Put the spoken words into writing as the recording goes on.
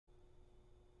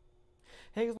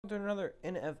Hey guys, welcome to another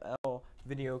NFL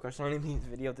video, Carson Means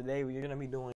video. Today we're going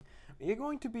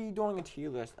to be doing a tier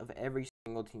list of every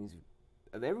single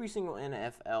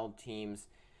NFL team's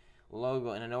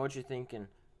logo. And I know what you're thinking.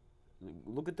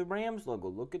 Look at the Rams logo.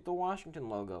 Look at the Washington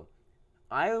logo.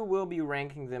 I will be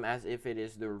ranking them as if it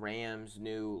is the Rams'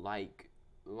 new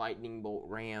lightning bolt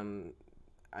ram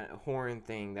horn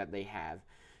thing that they have.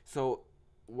 So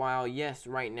while yes,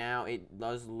 right now it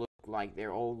does look like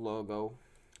their old logo,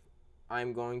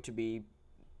 I'm going to be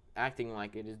acting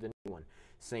like it is the new one.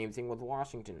 Same thing with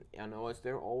Washington. I know it's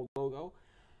their old logo,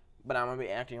 but I'm going to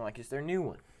be acting like it's their new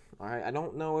one. Alright, I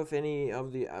don't know if any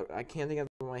of the, I can't think of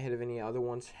my head if any other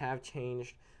ones have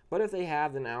changed, but if they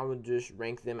have, then I would just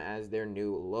rank them as their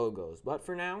new logos. But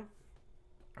for now,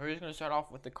 we're just going to start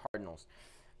off with the Cardinals.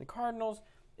 The Cardinals,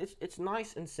 it's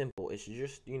nice and simple. It's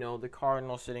just, the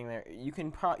Cardinal sitting there. You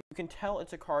can tell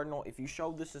it's a Cardinal. If you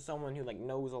show this to someone who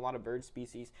knows a lot of bird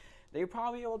species, they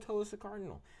probably will tell it's a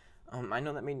Cardinal. I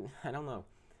know that I don't know.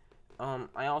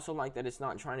 I also like that it's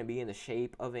not trying to be in the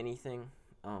shape of anything.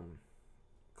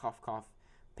 Cough cough,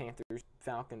 Panthers,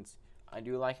 Falcons. I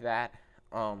do like that.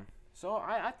 So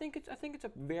I think it's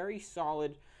a very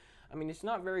solid. It's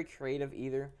not very creative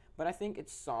either, but I think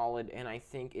it's solid, and I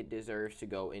think it deserves to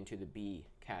go into the B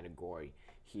category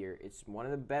here. It's one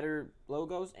of the better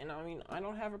logos, and I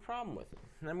don't have a problem with it.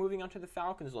 Now moving on to the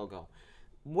Falcons logo.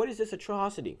 What is this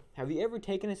atrocity? Have you ever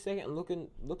taken a second and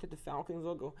looked at the Falcons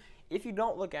logo? If you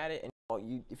don't look at it,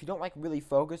 and if you don't really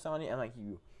focus on it, and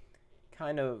you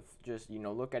kind of just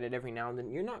look at it every now and then,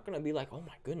 you're not gonna be like, oh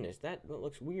my goodness, that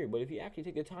looks weird. But if you actually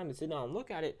take the time to sit down and look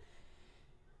at it,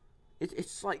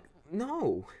 it's like,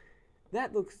 no,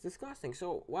 that looks disgusting.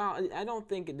 So while I don't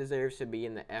think it deserves to be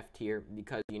in the F tier,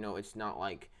 because it's not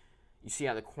like you see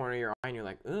out the corner of your eye and you're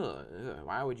like, ugh,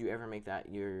 why would you ever make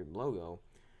that your logo?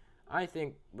 I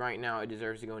think right now it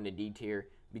deserves to go into D tier,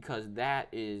 because that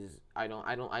is, I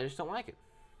just don't like it.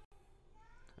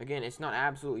 Again, it's not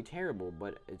absolutely terrible,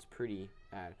 but it's pretty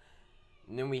bad.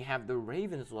 And then we have the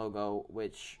Ravens logo,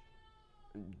 which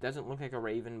doesn't look like a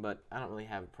raven, but I don't really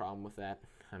have a problem with that.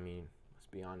 Let's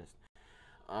be honest.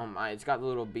 It's got the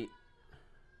little B.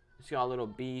 It's got a little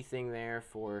B thing there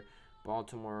for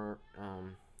Baltimore.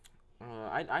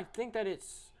 I think that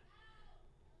it's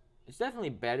definitely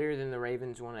better than the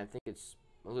Ravens one. I think it's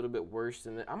a little bit worse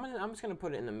than I'm just gonna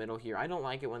put it in the middle here. I don't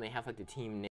like it when they have the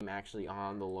team name actually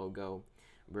on the logo.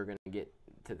 We're gonna get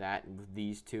to that with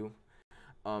these two.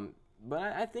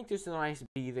 But I think there's a nice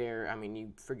B there.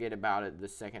 You forget about it the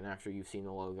second after you've seen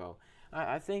the logo.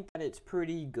 I think that it's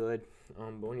pretty good.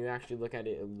 But when you actually look at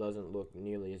it, it doesn't look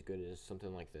nearly as good as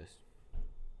something like this.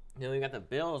 Then we got the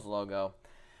Bills logo,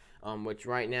 which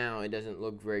right now it doesn't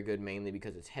look very good, mainly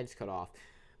because its head's cut off.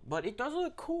 But it does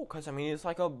look cool, because it's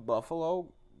like a buffalo,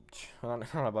 not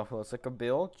a buffalo, it's like a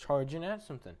bill charging at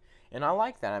something. And I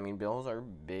like that. Bills are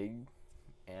big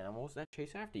animals that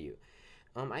chase after you.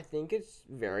 I think it's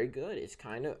very good.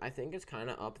 I think it's kind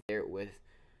of up there with,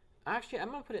 actually, I'm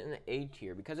going to put it in the A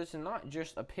tier, because it's not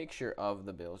just a picture of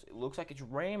the Bills. It looks like it's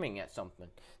ramming at something.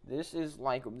 This is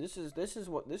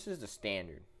the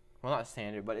standard. Well, not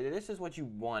standard, but this is what you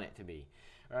want it to be.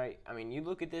 Right? You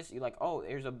look at this, you're like, oh,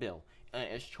 there's a bill, and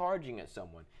it's charging at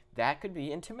someone. That could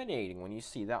be intimidating when you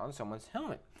see that on someone's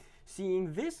helmet.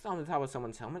 Seeing this on the top of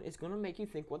someone's helmet is going to make you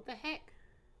think, what the heck?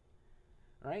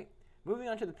 Right? Moving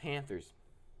on to the Panthers.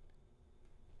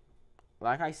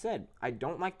 Like I said, I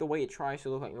don't like the way it tries to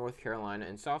look like North Carolina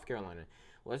and South Carolina.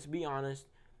 Let's be honest,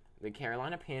 the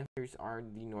Carolina Panthers are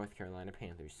the North Carolina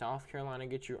Panthers. South Carolina,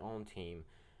 get your own team.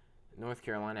 North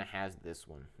Carolina has this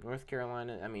one. North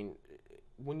Carolina,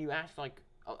 when you ask,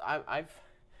 I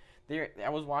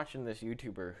was watching this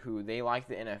YouTuber who, they like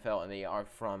the NFL and they are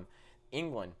from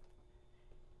England.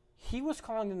 He was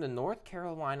calling them the North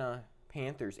Carolina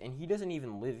Panthers, and he doesn't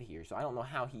even live here, so I don't know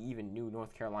how he even knew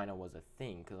North Carolina was a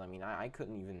thing, because I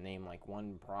couldn't even name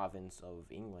one province of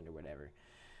England or whatever.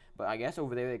 But I guess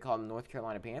over there they call them North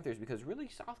Carolina Panthers, because really,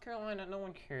 South Carolina, no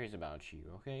one cares about you,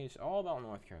 okay? It's all about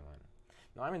North Carolina.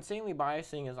 Now, I'm insanely biased,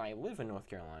 seeing as I live in North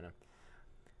Carolina,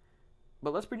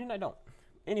 but let's pretend I don't.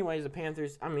 Anyways, the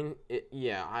Panthers,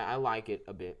 I like it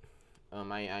a bit.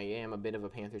 I am a bit of a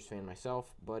Panthers fan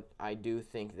myself, but I do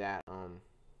think that,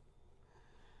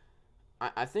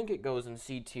 I think it goes in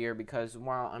C tier, because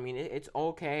while, it's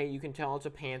okay, you can tell it's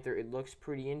a panther, it looks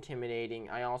pretty intimidating.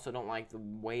 I also don't like the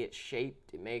way it's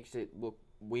shaped. It makes it look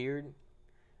weird.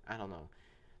 I don't know.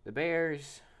 The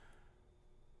Bears,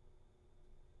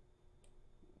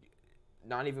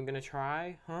 not even gonna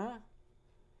try, huh?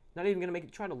 Not even gonna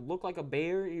try to look like a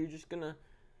bear. You're just gonna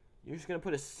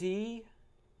put a C.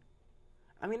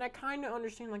 I kind of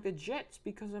understand the Jets,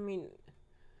 because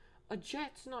A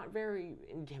jet's not very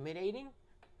intimidating.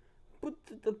 But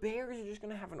the Bears are just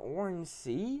going to have an orange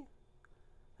C?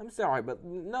 I'm sorry, but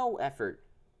no effort.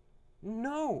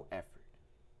 No effort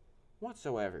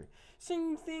whatsoever.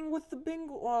 Same thing with the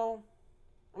Bengal. Well,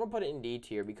 I'm going to put it in D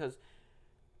tier because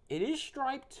it is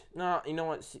striped. No, you know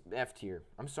what? F tier.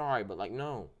 I'm sorry, but like,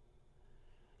 no.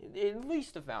 At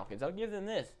least the Falcons, I'll give them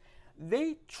this.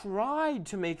 They tried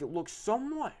to make it look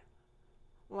somewhat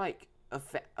like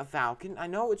a Falcon. I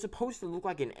know it's supposed to look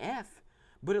like an F,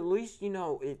 but at least, you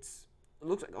know, it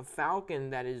looks like a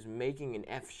falcon that is making an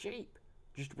F shape,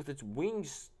 just with its wings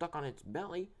stuck on its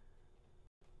belly.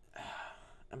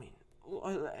 I mean,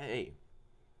 hey,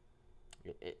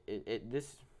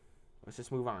 let's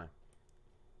just move on.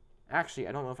 Actually,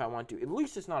 I don't know if I want to. At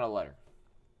least it's not a letter.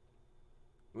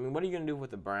 I mean, what are you going to do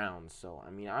with the Browns? So,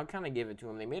 I mean, I'll kind of give it to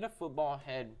them. They made a football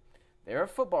head. They're a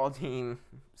football team.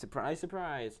 Surprise,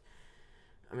 surprise.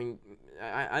 I mean,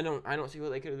 I don't see what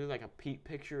they could do, like a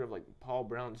picture of like Paul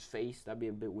Brown's face. That'd be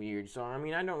a bit weird. So I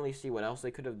mean, I don't really see what else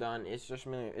they could have done. It's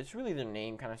really their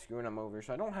name kind of screwing them over.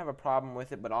 So I don't have a problem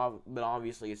with it, but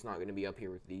obviously it's not going to be up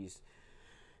here with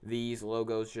these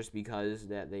logos just because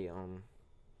that they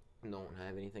don't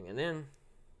have anything. And then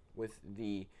with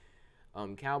the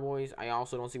Cowboys, I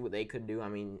also don't see what they could do. I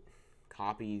mean,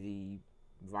 copy the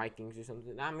Vikings or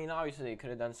something. I mean, obviously they could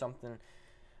have done something.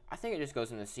 I think it just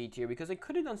goes in the C tier because they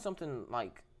could have done something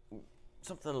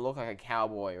to look like a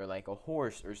cowboy or like a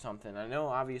horse or something. I know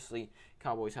obviously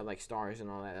Cowboys have like stars and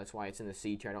all that. That's why it's in the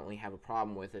C tier. I don't really have a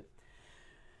problem with it.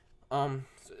 So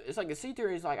it's like the C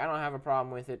tier is like I don't have a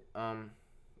problem with it. But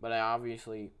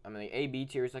the A B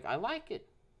tier is like I like it.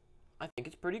 I think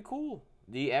it's pretty cool.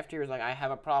 The F tier is like I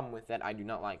have a problem with that. I do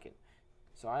not like it.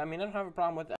 So I mean I don't have a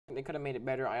problem with that. I think they could have made it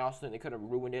better. I also think they could have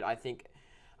ruined it.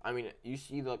 I mean, you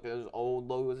see like those old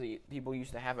logos that people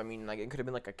used to have. I mean, like it could have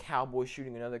been like a cowboy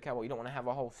shooting another cowboy. You don't want to have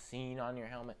a whole scene on your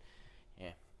helmet.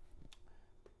 Yeah.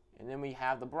 And then we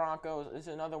have the Broncos. This is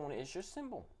another one. It's just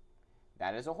simple.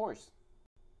 That is a horse.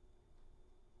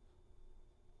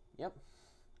 Yep.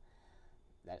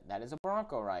 That is a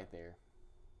Bronco right there.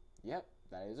 Yep.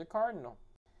 That is a Cardinal.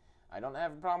 I don't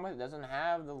have a problem with it. It doesn't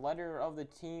have the letter of the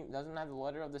team. Doesn't have the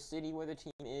letter of the city where the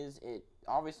team is. It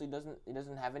obviously doesn't. It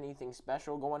doesn't have anything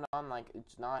special going on. Like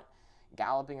it's not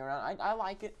galloping around. I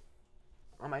like it.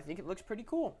 I think it looks pretty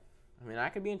cool. I mean, I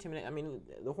could be intimidated. I mean,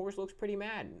 the horse looks pretty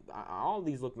mad. All of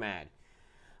these look mad.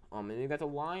 And you got the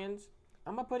Lions.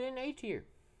 I'm gonna put it in A tier.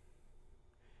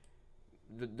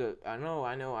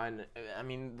 I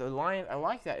mean, the lion. I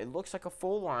like that. It looks like a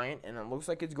full lion, and it looks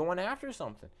like it's going after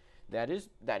something. That is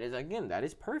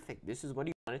perfect. This is what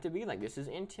you want it to be like. This is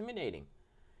intimidating.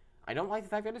 I don't like the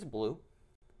fact that it's blue.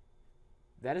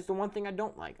 That is the one thing I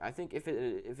don't like. I think if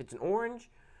it's an orange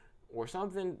or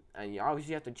something, and you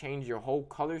obviously have to change your whole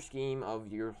color scheme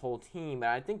of your whole team. But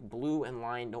I think blue and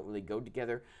lion don't really go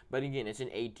together. But again, it's an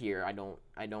A tier. I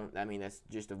mean, that's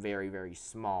just a very, very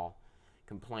small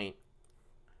complaint.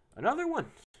 Another one.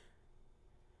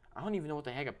 I don't even know what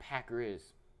the heck a Packer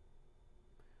is.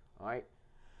 All right.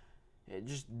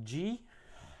 Just G?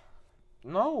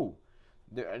 No.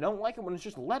 I don't like it when it's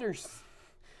just letters.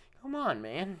 Come on,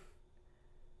 man.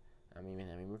 I mean,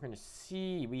 we're going to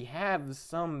see. We have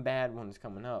some bad ones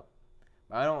coming up.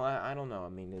 But I don't know. I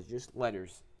mean, it's just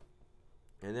letters.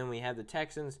 And then we have the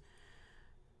Texans.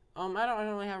 I don't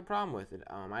really have a problem with it.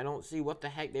 I don't see what the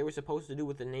heck they were supposed to do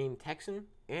with the name Texan.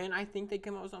 And I think they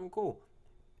came up with something cool.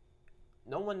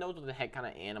 No one knows what the heck kind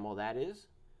of animal that is.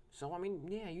 So, I mean,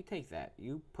 yeah, you take that.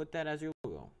 You put that as your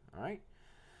logo, all right?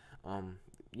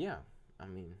 Yeah, I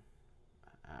mean,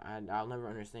 I'll never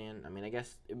understand. I mean, I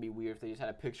guess it'd be weird if they just had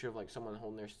a picture of, like, someone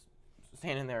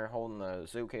standing there holding a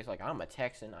suitcase like, I'm a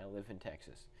Texan, I live in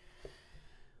Texas.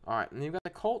 All right, and you've got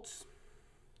the Colts.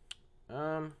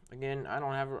 Again, I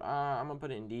don't have, I'm going to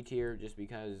put it in D tier just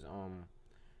because,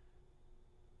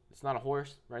 it's not a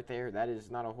horse right there. That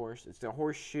is not a horse. It's the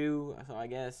horseshoe, so I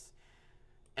guess.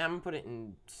 And I'm gonna put it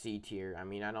in C tier. I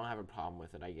mean, I don't have a problem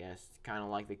with it. I guess it's kind of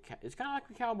like the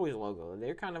Cowboys logo.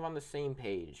 They're kind of on the same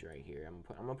page right here. I'm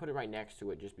gonna put it right next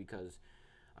to it just because.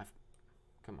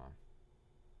 Come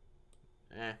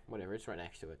on. Whatever. It's right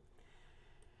next to it.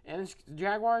 And it's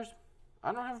Jaguars.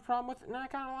 I don't have a problem with it, and I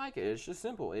kind of like it. It's just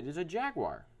simple. It is a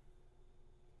Jaguar.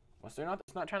 It's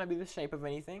not trying to be the shape of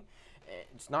anything.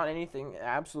 It's not anything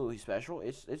absolutely special.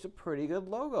 It's a pretty good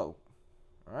logo.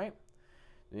 All right.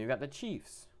 Then you've got the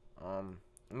Chiefs. I'm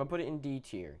gonna put it in D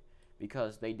tier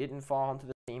because they didn't fall into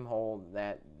the same hole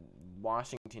that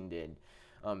Washington did.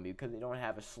 Because they don't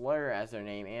have a slur as their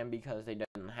name, and because they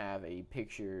don't have a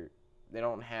picture. They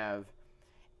don't have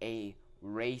a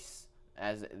race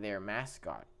as their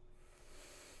mascot.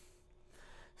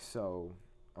 So,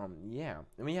 yeah.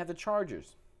 And we have the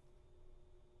Chargers.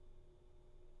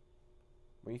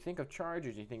 When you think of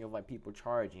Chargers, you think of like people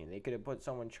charging. They could have put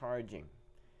someone charging.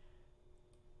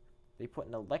 They put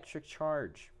an electric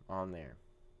charge on there.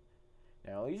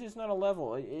 Now, at least it's not a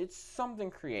level. It's something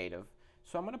creative.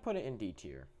 So I'm going to put it in D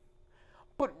tier.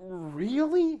 But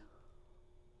really?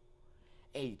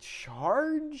 A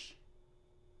charge?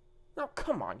 No,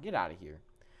 come on. Get out of here.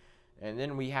 And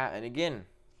then we have, and again,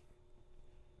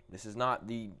 this is not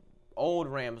the old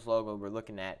Rams logo we're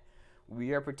looking at.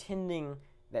 We are pretending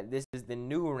that this is the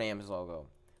new Rams logo,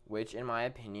 which, in my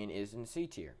opinion, is in C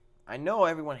tier. I know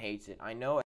everyone hates it. I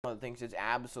know everyone thinks it's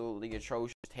absolutely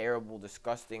atrocious, terrible,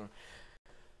 disgusting.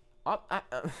 Now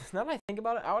that I think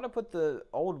about it, I would have put the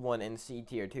old one in C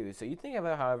tier too. So you think of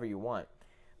it however you want.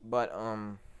 But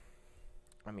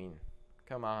I mean,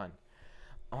 come on.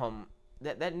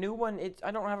 That new one,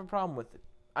 I don't have a problem with it.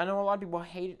 I know a lot of people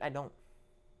hate it. I don't.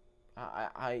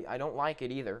 I don't like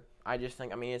it either. I just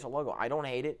think, I mean, it's a logo. I don't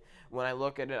hate it. When I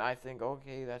look at it, I think,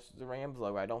 okay, that's the Rams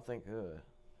logo. I don't think,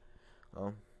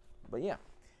 but yeah.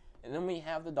 And then we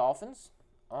have the Dolphins.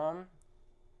 And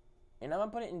I'm going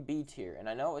to put it in B tier. And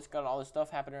I know it's got all this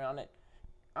stuff happening around it.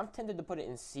 I'm tempted to put it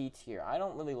in C tier. I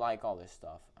don't really like all this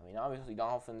stuff. I mean, obviously,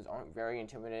 Dolphins aren't very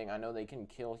intimidating. I know they can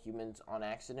kill humans on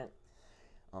accident,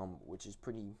 which is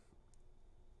pretty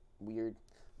weird.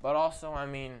 But also, I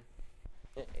mean,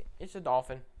 it's a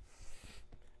dolphin.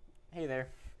 Hey there.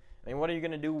 I mean, what are you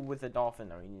going to do with a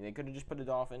dolphin? I mean, they could have just put a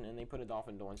dolphin, and they put a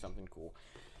dolphin doing something cool.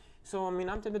 So, I mean,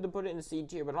 I'm tempted to put it in the C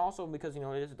tier, but also because, you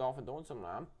know, it is a dolphin doing something,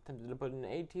 I'm tempted to put it in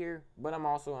the A tier, but I'm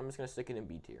just going to stick it in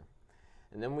B tier.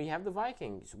 And then we have the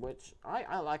Vikings, which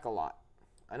I like a lot.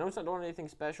 I know it's not doing anything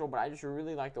special, but I just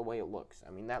really like the way it looks.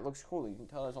 I mean, that looks cool. You can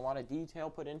tell there's a lot of detail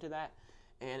put into that,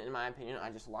 and in my opinion, I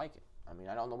just like it. I mean,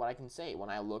 I don't know what I can say. When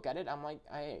I look at it, I'm like,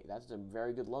 hey, that's a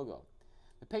very good logo.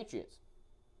 The Patriots.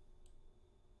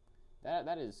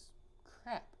 That is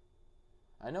crap.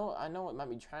 I know it might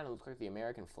be trying to look like the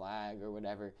American flag or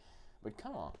whatever, but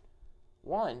come on.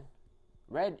 One,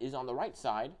 red is on the right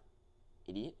side,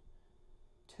 idiot.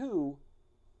 Two,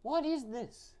 what is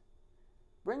this?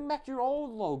 Bring back your old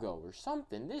logo or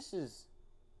something. This is,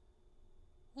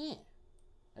 yeah.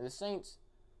 And the Saints,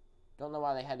 don't know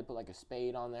why they had to put like a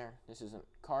spade on there. This isn't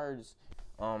cards.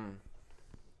 I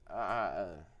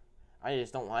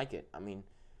just don't like it. I mean,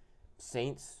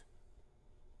 Saints,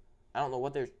 I don't know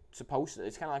what they're supposed to.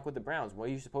 It's kind of like with the Browns. What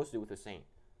are you supposed to do with a Saint?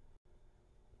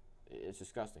 It's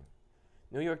disgusting.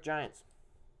 New York Giants.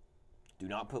 Do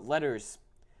not put letters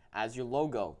as your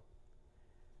logo.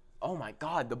 Oh my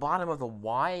God, the bottom of the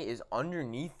Y is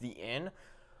underneath the N.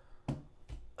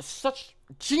 Such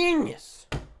genius.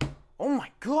 Oh my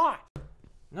God.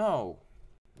 No.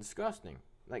 Disgusting.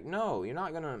 Like, no, you're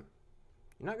not gonna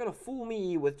fool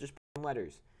me with just putting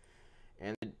letters.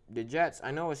 And the Jets,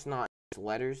 I know it's not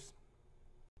letters,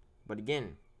 but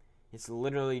again, it's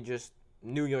literally just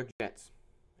New York Jets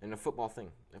and a football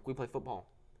thing. Like, we play football.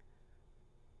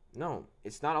 No,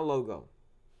 it's not a logo.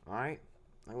 All right?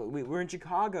 Like, we're in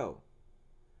Chicago.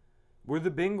 We're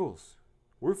the Bengals.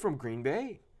 We're from Green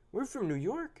Bay. We're from New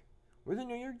York. We're the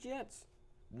New York Jets.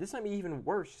 This might be even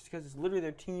worse because it's literally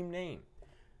their team name.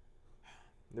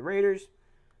 The Raiders,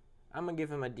 I'm going to give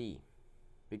them a D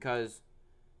because,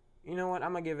 you know what,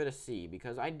 I'm going to give it a C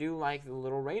because I do like the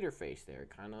little Raider face there.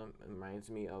 It kind of reminds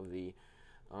me of the,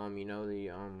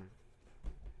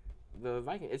 the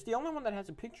Viking. It's the only one that has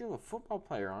a picture of a football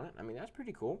player on it. I mean, that's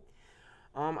pretty cool.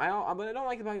 But I don't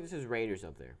like the fact that this is Raiders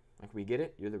up there. Like, we get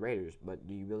it, you're the Raiders, but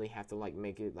do you really have to, like,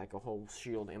 make it like a whole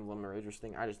shield emblem or Raiders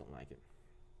thing? I just don't like it.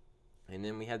 And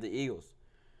then we have the Eagles,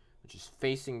 which is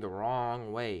facing the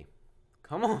wrong way.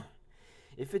 Come on.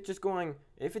 If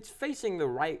it's facing the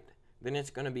right, then it's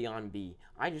going to be on B.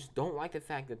 I just don't like the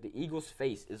fact that the Eagles'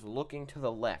 face is looking to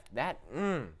the left.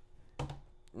 No,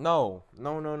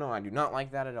 I do not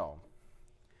like that at all.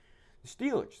 The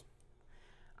Steelers.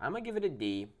 I'm going to give it a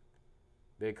D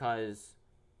because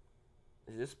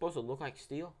is this supposed to look like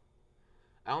steel?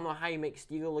 I don't know how you make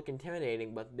steel look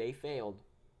intimidating, but they failed.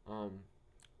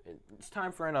 It's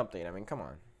time for an update. I mean, come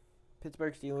on.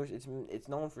 Pittsburgh Steelers, it's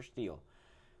known for steel.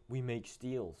 We make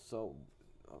steel, so,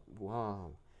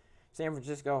 wow. San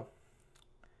Francisco,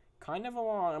 kind of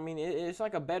along. I mean, it's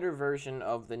like a better version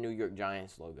of the New York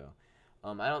Giants logo.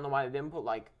 I don't know why they didn't put,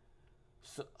 like,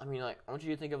 I want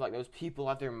you to think of, like, those people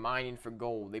out there mining for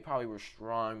gold. They probably were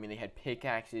strong. I mean, they had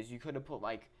pickaxes. You could have put,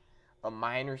 like, a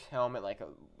miner's helmet, like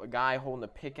a guy holding a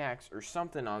pickaxe or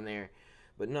something on there.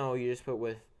 But no, you just put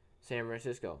with San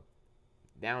Francisco.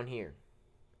 Down here.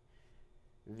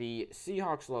 The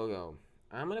Seahawks logo.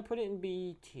 I'm going to put it in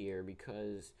B tier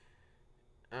because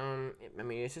I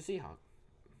mean, it's a Seahawk.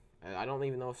 I don't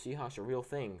even know if Seahawks are real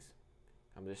things.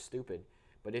 I'm just stupid.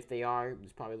 But if they are,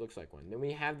 this probably looks like one. Then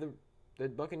we have the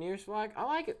Buccaneers flag. I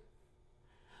like it.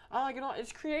 I like it all.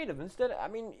 It's creative. Instead, I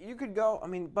mean, you could go. I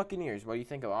mean, Buccaneers. What do you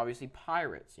think of? Obviously,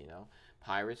 pirates. You know,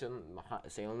 pirates and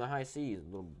sailing the high seas.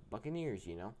 Little Buccaneers.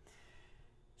 You know.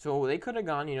 So they could have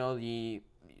gone. You know, the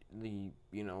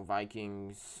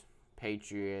Vikings,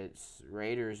 Patriots,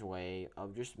 Raiders way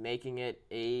of just making it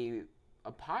a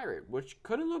pirate, which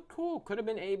could have looked cool. Could have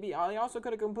been AB. They also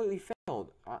could have completely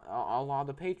failed, a la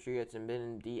the Patriots, and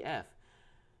been DF.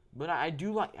 But I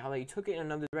do like how they took it in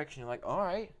another direction. Like, all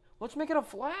right, let's make it a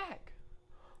flag.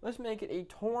 Let's make it a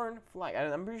torn flag.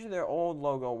 I'm pretty sure their old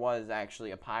logo was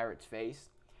actually a pirate's face.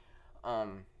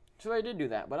 So they did do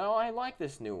that. But I like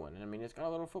this new one. I mean, it's got a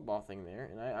little football thing there,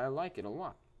 and I like it a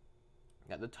lot.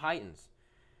 Got the Titans.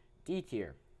 D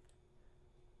tier.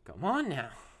 Come on now.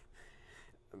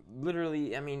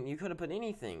 Literally, I mean, you could have put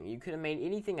anything. You could have made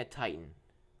anything a Titan.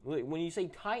 When you say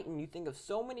Titan, you think of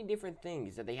so many different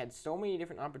things, that they had so many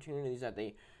different opportunities that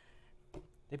they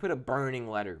put a burning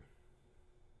letter.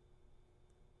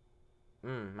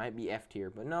 Might be F tier,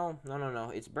 but no.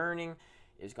 It's burning.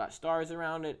 It's got stars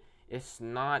around it. It's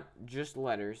not just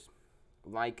letters,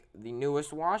 like the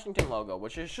newest Washington logo,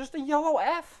 which is just a yellow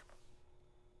F.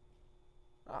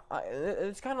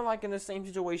 It's kind of like in the same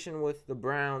situation with the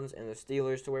Browns and the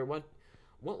Steelers, to where what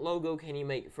logo can you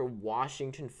make for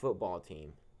Washington football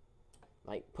team?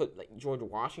 Like put like George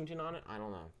Washington on it? I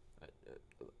don't know.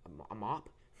 A mop?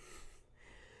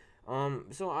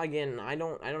 So again, I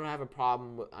don't have a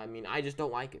problem with, I mean, I just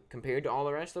don't like it. Compared to all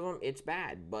the rest of them, it's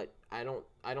bad, but I don't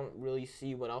really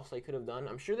see what else they could have done.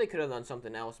 I'm sure they could have done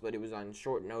something else, but it was on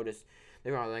short notice.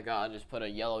 They were like, oh, I'll just put a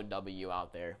yellow W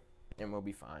out there and we'll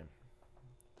be fine.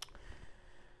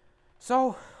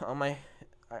 So,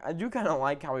 I do kind of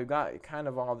like how we've got kind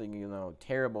of all the,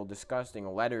 terrible,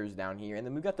 disgusting letters down here. And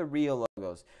then we've got the real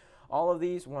logos. All of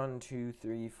these, 1, 2,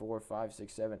 3, 4, 5,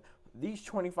 6, 7. These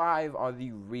 25 are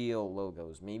the real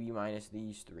logos, maybe minus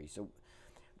these 3. So,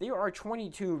 there are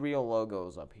 22 real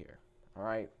logos up here. All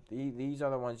right? These are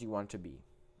the ones you want to be.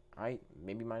 All right?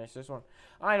 Maybe minus this one.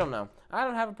 I don't know. I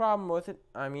don't have a problem with it.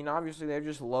 I mean, obviously, they're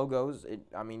just logos.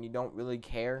 I mean, you don't really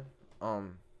care.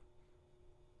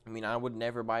 I mean, I would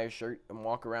never buy a shirt and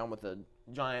walk around with a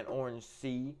giant orange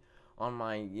C on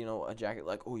my, a jacket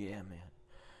like, oh yeah, man,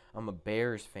 I'm a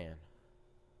Bears fan.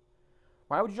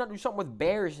 Why would you not do something with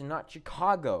Bears and not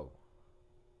Chicago?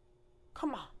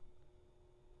 Come on.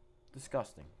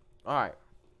 Disgusting. All right.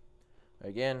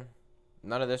 Again,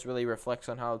 none of this really reflects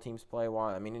on how the teams play.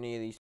 Why? I mean, any of these